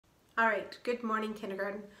All right, good morning,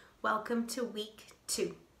 kindergarten. Welcome to week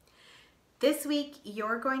 2. This week,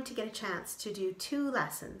 you're going to get a chance to do 2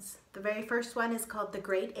 lessons. The very first one is called The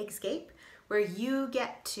Great Eggscape, where you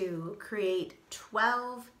get to create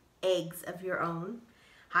 12 eggs of your own,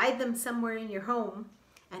 hide them somewhere in your home,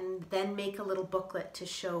 and then make a little booklet to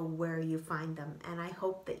show where you find them. And I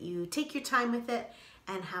hope that you take your time with it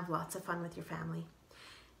and have lots of fun with your family.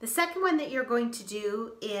 The second one that you're going to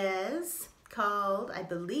do is called, I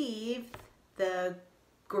believe, the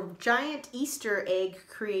Giant Easter Egg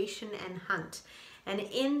Creation and Hunt. And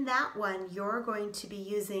in that one, you're going to be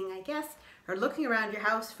using, I guess, or looking around your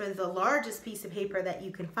house for the largest piece of paper that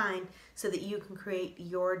you can find so that you can create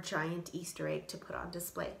your giant Easter egg to put on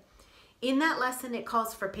display. In that lesson, it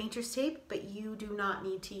calls for painter's tape, but you do not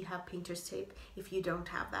need to have painter's tape if you don't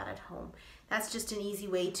have that at home. That's just an easy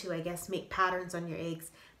way to, I guess, make patterns on your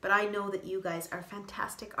eggs. But I know that you guys are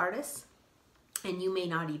fantastic artists, and you may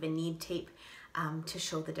not even need tape to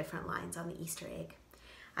show the different lines on the Easter egg.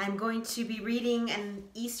 I'm going to be reading an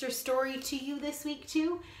Easter story to you this week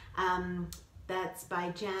too. That's by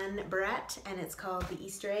Jan Barrett, and it's called The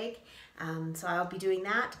Easter Egg. So I'll be doing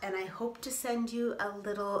that, and I hope to send you a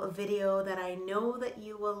little video that I know that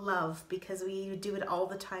you will love because we do it all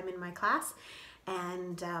the time in my class,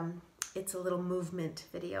 and it's a little movement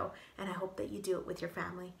video, and I hope that you do it with your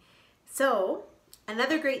family. So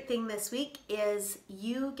another great thing this week is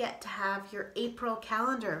you get to have your April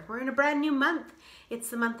calendar. We're in a brand new month. It's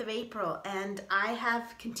the month of April, and I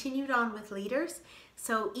have continued on with leaders.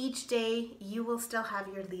 So each day you will still have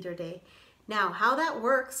your leader day. Now, how that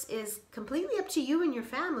works is completely up to you and your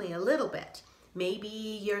family a little bit. Maybe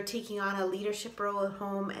you're taking on a leadership role at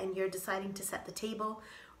home and you're deciding to set the table,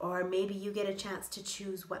 or maybe you get a chance to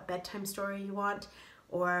choose what bedtime story you want.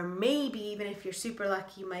 Or maybe even if you're super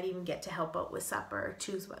lucky, you might even get to help out with supper or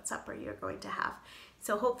choose what supper you're going to have.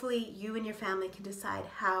 So hopefully you and your family can decide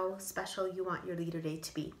how special you want your leader day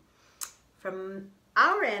to be. From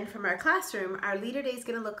our end, from our classroom, our leader day is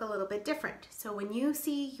going to look a little bit different. So when you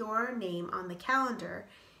see your name on the calendar,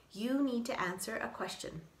 you need to answer a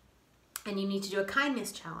question. And you need to do a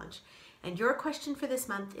kindness challenge. And your question for this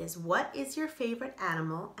month is, what is your favorite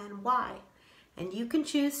animal and why? And you can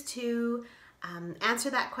choose to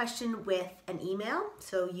answer that question with an email.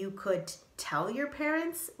 So you could tell your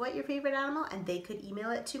parents what your favorite animal and they could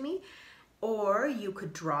email it to me. Or you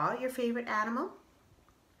could draw your favorite animal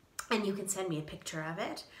and you can send me a picture of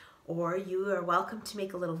it. Or you are welcome to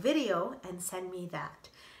make a little video and send me that.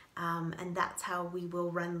 And that's how we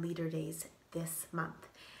will run leader days this month.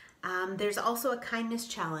 There's also a kindness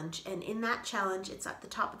challenge, and in that challenge, it's at the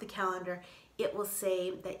top of the calendar. It will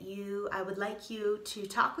say that I would like you to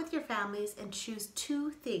talk with your families and choose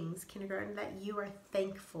 2 things, kindergarten, that you are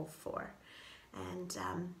thankful for. And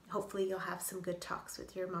hopefully you'll have some good talks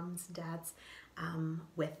with your moms and dads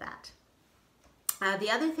with that.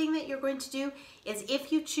 The other thing that you're going to do is,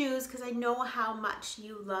 if you choose, because I know how much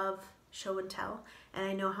you love show and tell, and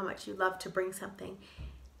I know how much you love to bring something,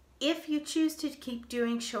 if you choose to keep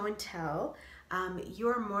doing show and tell,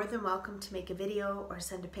 you're more than welcome to make a video or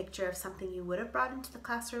send a picture of something you would have brought into the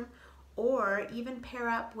classroom, or even pair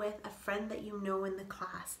up with a friend that you know in the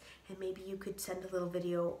class, and maybe you could send a little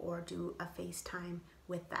video or do a FaceTime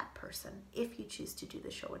with that person if you choose to do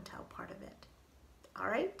the show and tell part of it. All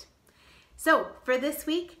right? So for this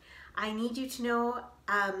week, I need you to know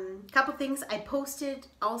a couple things. I posted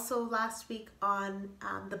also last week on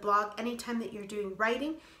the blog, anytime that you're doing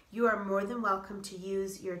writing, you are more than welcome to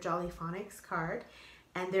use your Jolly Phonics card.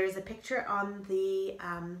 And there's a picture on the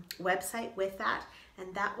website with that,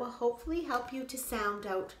 and that will hopefully help you to sound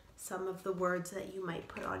out some of the words that you might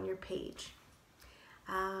put on your page.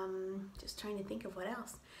 Just trying to think of what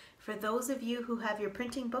else. For those of you who have your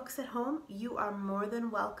printing books at home, you are more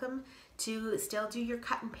than welcome to still do your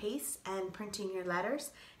cut and paste and printing your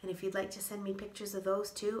letters. And if you'd like to send me pictures of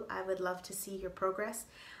those too, I would love to see your progress.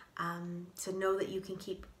 So know that you can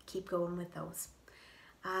keep going with those.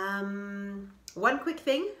 One quick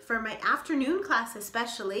thing for my afternoon class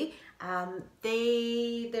especially,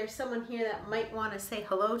 there's someone here that might want to say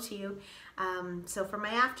hello to you. So for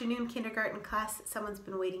my afternoon kindergarten class, someone's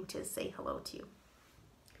been waiting to say hello to you.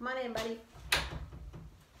 Come on in, buddy.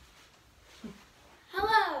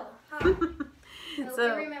 Hello. Hi. I hope So,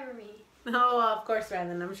 you remember me. Oh, of course,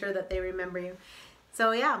 Brandon. I'm sure that they remember you.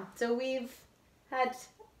 So yeah, so we've had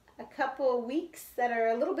a couple weeks that are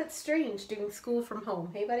a little bit strange doing school from home.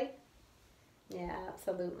 Hey, buddy? Yeah,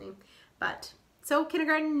 absolutely. But, so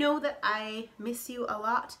kindergarten, know that I miss you a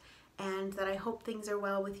lot and that I hope things are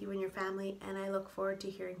well with you and your family, and I look forward to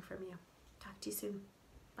hearing from you. Talk to you soon.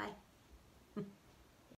 Bye.